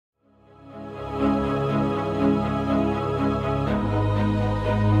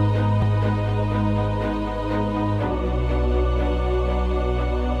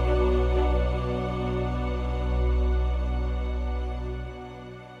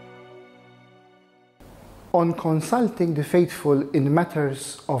On Consulting the Faithful in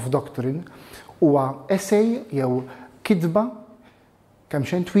Matters of Doctrine huwa essay jew kidba kemm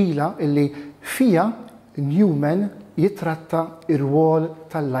xejn twila illi fija Newman jitratta ir-rwol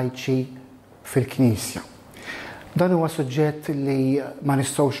tal-Lajċi fil-Knisja. Dan huwa suġġett li ma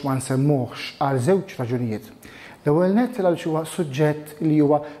nistgħux ma nsemmuhx għal żewġ raġunijiet. L-ewwel nett għaliex huwa suġġett li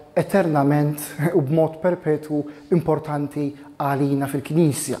huwa eternament u b'mod perpetwu importanti għalina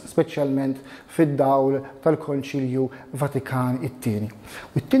fil-Knisja, speċjalment fid-dawl tal-Konċilju Vatikan it-tieni.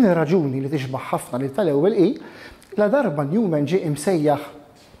 U t-tieni raġuni li tixbaħ ħafna lil tal-ewwel hi la darba Newman ġie imsejjaħ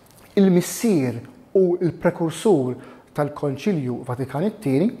il-missier u l-prekursur tal-Konċilju Vatikan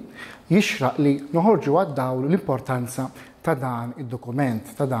it-tieni jixraq li noħorġu għad-dawl l-importanza ta' dan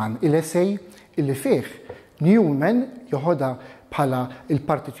id-dokument, ta' dan il-essej illi fih Newman joħodha bħala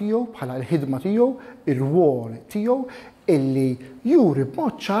il-parti tiegħu, bħala l-ħidma tiegħu, ir-rwol tiegħu illi juri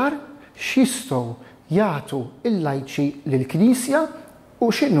b'mod ċar x'jistgħu jagħtu il-Lajċi lill-Knisja u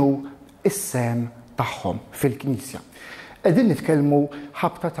x'inhu s-sem tagħhom fil-Knisja. Qegħdin nitkellmu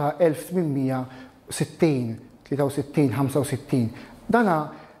ħabta ta' 1860, 63, 65. Dana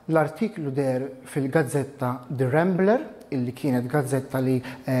l-artiklu der fil-gazzetta The Rambler, illi kienet gazzetta li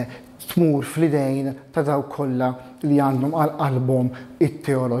tmur fl-idejn ta' daw kollha li għandhom għal-qalbhom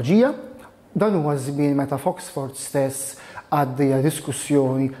it-teoloġija. Dan huwa żmien meta f'Oxford stess għaddejja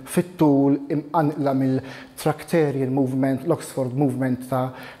diskussjoni fit-tul imqanqla mill-Tractarian Movement, l-Oxford Movement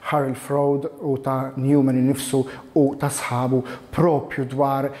ta' Harold Froude u ta' Newman innifsu u ta' sħabu propju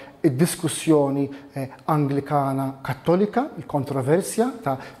dwar id-diskussjoni Anglikana Kattolika, il-kontroversja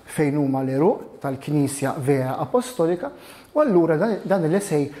ta' fejn huma l-eruq tal-Knisja vera Apostolika, u allura dan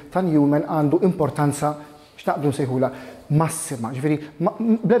l-essej ta' Newman għandu importanza x'naqbdu nsejħula massima. Ġifieri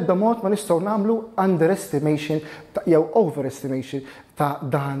bl-ebda mod ma nistgħu nagħmlu underestimation jew overestimation ta'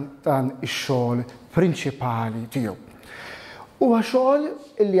 dan ix-xogħol prinċipali tiegħu. Huwa xogħol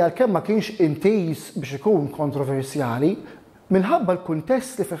illi għalkemm ma kienx intis biex ikun kontroversjali minħabba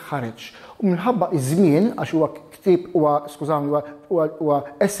l-kuntest li fih ħareġ u minħabba iż-żmien għax huwa ktieb huwa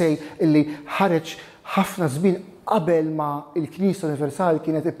essej illi ħareġ ħafna żmien qabel ma l-Knisja Universali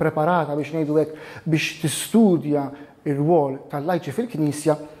kienet ippreparata biex ngħidu hekk biex tistudja ir-rwol tal-Lajċi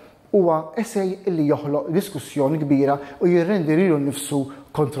fil-Knisja, huwa essej illi joħloq diskussjoni kbira u jirrendi lilu nnifsu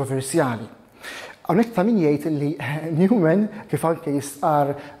kontroversjali. Hawnhekk ta' min jgħid illi Newman, kif anke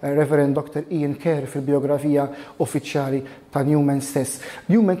jistqar Reverend Dr. Ian Kerr fil-biografija uffiċjali ta' Newman stess,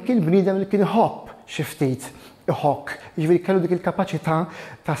 Newman kien bniedem li kien iħobb xi ftit iħokk, jiġifieri kellu dik il-kapaċità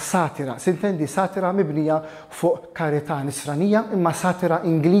ta' satira. Sintendi satira mibnija fuq karità nisranija imma satira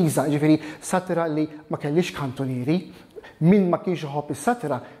Ingliża, jiġifieri satira li ma kellix kantonieri. Min ma kienx iħobb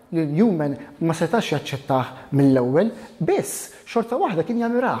is-satira li Newman ma setax jaċċettah mill-ewwel, biss xorta waħda kien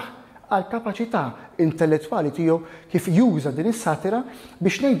jammirah għal kapaċità intellettwali tiegħu kif juża din is-satira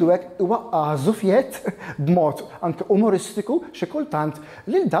biex ngħidu hekk iwaqqa' żufjett b'mod anke umoristiku xi kultant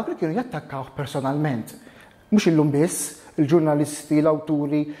lil dawk li kienu jattakkawh personalment. Mhux illum biss, il-ġurnalisti,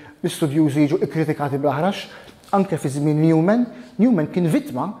 l-awturi, l-istudjużi jiġu ikkritikati bl-aħrax, anke fi żmien Newman kien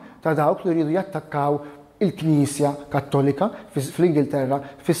vittma ta' dawk li jridu jattakkaw il-Knisja Kattolika fl-Ingilterra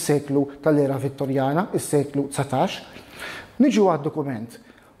fis-seklu tal-era Vittorjana, is-seklu 19. Niġu għad-dokument.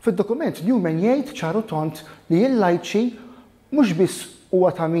 Fid-dokument Newman jgħid ċaru tont li l-Lajċi mhux biss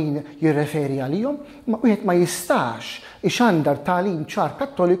huwa ta' min jirreferi għalihom, ma wieħed ma jistax ixandar tagħlim ċar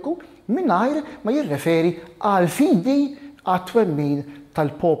Kattoliku mingħajr ma jirreferi għal fidi għat-twemmin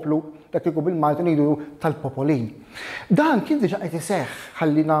tal-poplu dak li bil-Malti ngħidu tal-popolin. Dan kien diġà qed iseħħ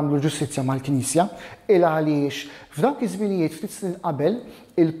ħalli nagħmlu ġustizzja mal-Knisja il għaliex f'dawk iż-żminijiet ftit snin qabel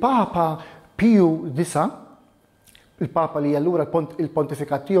il-Papa Piju IX, il-Papa li allura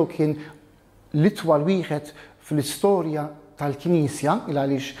il-pontifikat tiegħu kien l-itwal wieħed fl-istorja tal-Knisja, il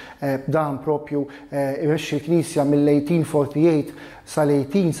għaliex dan propju imexxi l-Knisja mill-1848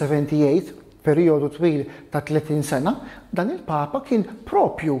 sal-1878, perjodu twil ta' 30 sena, dan il-Papa kien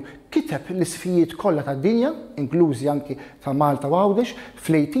propju kiteb l-isfijiet kollha tad-dinja, inklużi anki ta' Malta u Għawdex,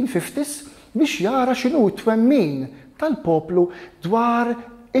 fl-1850s biex jara x'inhu t-twemmin tal-poplu dwar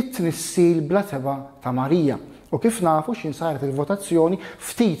it-tnissil bla teba ta' Marija. U kif nafu x'in saret il-votazzjoni,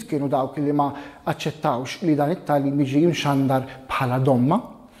 ftit kienu dawk li ma aċċettawx li dan it-tagħlim jiġi mxandar bħala domma.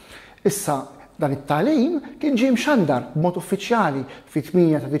 Issa dan it-tagħlim kien ġie mxandar b'mod uffiċjali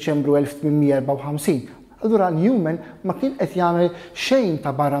fit-8 ta' Diċembru 1854. Allura Newman ma kien qed jagħmel xejn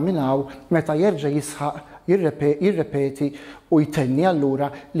ta' barra minn hawn meta jerġa' jisħaq jirrepeti u jtenni allura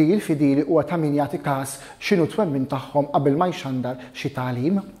li l-fidili huwa ta' min jagħti każ x'inhu twemmin tagħhom qabel ma jxandar xi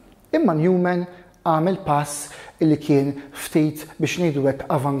tagħlim. Imma Newman għamel pass illi kien ftit biex ngħidu hekk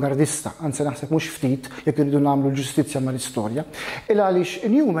avangardista, anzi naħseb mhux ftit jekk irridu nagħmlu ġustizzja mal-istorja, il għaliex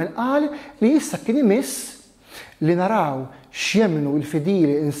Newman qal li issa kien imiss li naraw x'jemmnu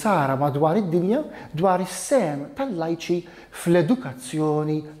l-fidili insara madwar id-dinja dwar is-sem tal-Lajċi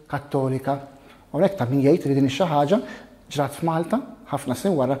fl-edukazzjoni Kattolika. Hawnhekk ta' min jgħid li din xi ħaġa ġrat f'Malta ħafna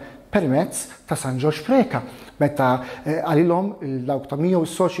snin wara permezz ta' San George Preka, meta għalilhom dawk ta' miegħu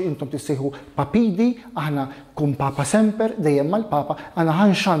s-soċi intom tissejħu papidi, aħna kun papa semper, dejjem mal-papa, għana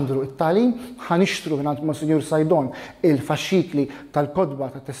ħanxandru it-talim, ħanixtru minn Monsignor Sajdon il-faxxikli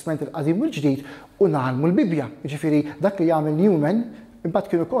tal-kodba tat-Testament il-Qadim u l-Ġdid u nagħmlu l-Bibja. Ġifieri dak li jagħmel Newman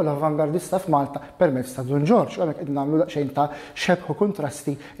imbagħad kienu wkoll avangardista f'Malta permezz ta' Don George, u hemmhekk qed nagħmlu daqsxejn ta' xebħu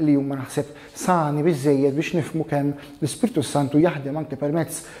kontrasti li huma naħseb sani biżżejjed biex nifhmu kemm l-Ispirtu Santu jaħdem anke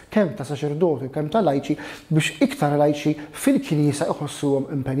permezz kemm ta' saċerdoti u kemm ta' lajċi biex iktar lajċi fil-Knisja iħossuhom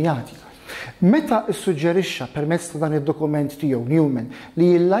impenjati. Meta issuġġerixxa permezz ta' dan id-dokument tiegħu Newman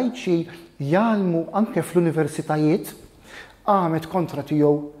li l-lajċi jgħallmu anke fl-universitajiet għamet kontra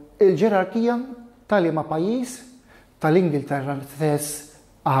tiegħu il-ġerarkija tal-liema pajjiż tal-Ingilterra stess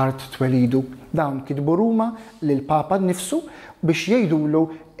art twelidu. Dawn kitbu Ruma lill-Papa nnifsu biex jgħidulu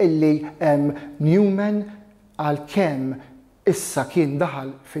illi Newman għalkemm issa kien daħal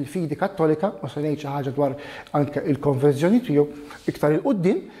fil-fidi Kattolika, u se ngħid xi ħaġa dwar anke il-konverżjoni tiegħu iktar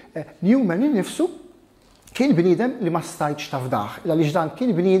il-qudiem, Newman innifsu kien bniedem li ma stajtx tafdaħ. Għaliex dan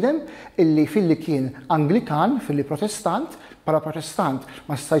kien bniedem illi fil-li kien Anglikan, fil-li Protestant, bħala Protestant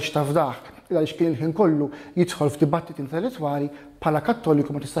ma stajtx tafdaħ għaliex kien il-ħin kollu jidħol f'dibattit intellettwali, bħala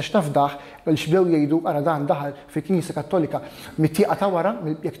Kattoliku ma tistax tafdaħ għaliex bdew jgħidu ara dan daħal fil-Knisja Kattolika mit-tieqa ta' wara,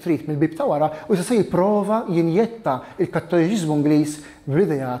 jekk trid mill-bib ta' wara, u se jipprova jinjetta il-Kattoliċiżmu Ingliż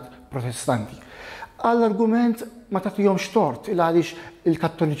b'idejat protestanti. Għall-argument ma tagħtihomx tort għaliex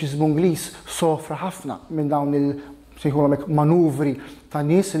il-Kattoliċiżmu Ingliż sofra ħafna minn dawn manuvri ta'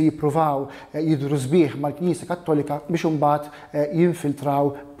 nies li jippruvaw jidhru sbieħ mal-Knisja Kattolika biex imbagħad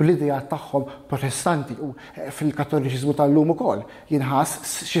jinfiltraw bl-idejat tagħhom protestanti u fil-Kattoliċiżmu tal-lum ukoll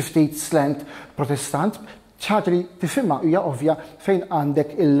jinħass xi ftit slant protestant, ħaġa li tifhimha hija ovvja fejn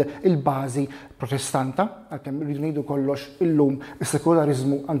għandek il-bażi protestanta, għalkemm rridu ngħidu kollox illum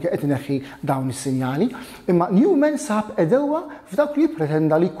is-sekolarizmu anke qed ineħħi dawn is-sinjali, imma Newman sab edewwa f'dawk li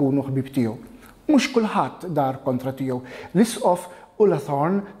jippretenda li jkunu ħbieb tiegħu. Mhux kulħadd dar kontra tiegħu. L-isqof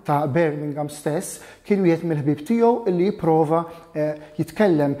Thorne ta' Birmingham stess kien wieħed mill-ħbieb tiegħu li jipprova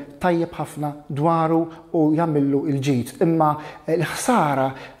jitkellem tajjeb ħafna dwaru u jagħmillu l-ġid. Imma l-ħsara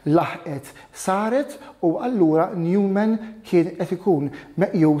laħqet saret u allura Newman kien qed ikun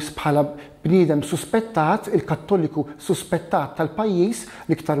meqjus bħala bniedem suspettat, il-Kattoliku suspettat tal-pajjiż,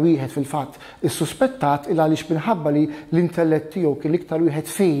 l-iktar wieħed fil-fatt is-suspettat għaliex minħabba li l-intellett tiegħu kien l-iktar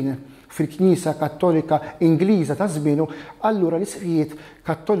wieħed fejn fil-Knisja Kattolika Ingliża ta' żmienu, allura l-isqijiet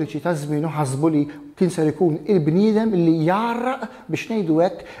Kattoliċi ta' żmienu ħasbu li kien ser ikun il-bniedem li jarraq biex ngħidu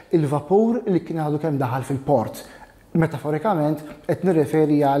hekk il-vapur li kien għadu kemm daħal fil-port. Metaforikament qed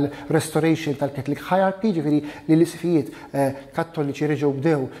nirreferi għal restoration tal-Catholic Hierarchy, ġifieri li l-isqijiet Kattoliċi reġgħu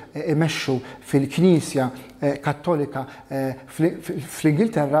bdew imexxu fil-Knisja Kattolika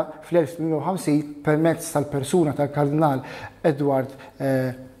fl-Ingilterra fl-1850 permezz tal-persuna tal-Kardinal Edward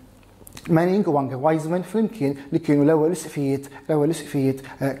Manning u anke Wiseman flimkien li kienu l-ewwel isqifijiet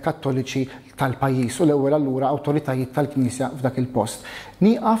Kattoliċi tal-pajjiż u l-ewwel allura awtoritajiet tal-Knisja f'dak il-post.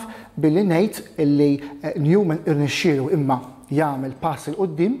 Nieqaf billi ngħid illi Newman irnexxielu imma jagħmel pass il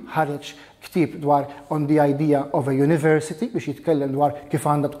quddiem, ħareġ ktieb dwar On the Idea of a University biex jitkellem dwar kif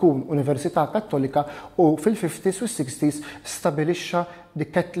għandha tkun Università Kattolika u fil-50s u 60s stabilixxa the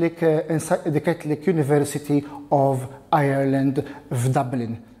Catholic University of Ireland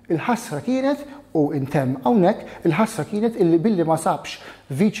f'Dublin. Il-ħasra kienet, u intemm hawnhekk, il-ħasra kienet illi billi ma sabx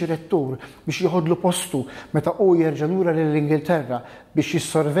viċi rettur biex jieħodlu postu meta hu jerġa' lura lill-Ingilterra biex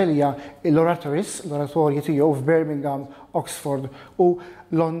jissorvelja l-oratorji tiegħu f'Birmingham, Oxford u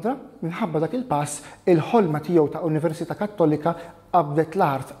Londra, minħabba dak il-pass il-ħolma tiegħu ta' Università Kattolika qabdet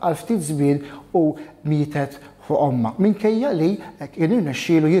l-art għal ftit żmien u mietet fuq omma. Minkejja li kien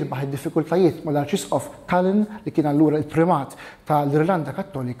irnexxielu jirbaħ id-diffikultajiet mal-Arċisqof Cullen li kien allura il-primat tal-Irlanda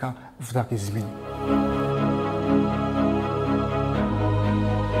Kattolika f'dak iż-żmien.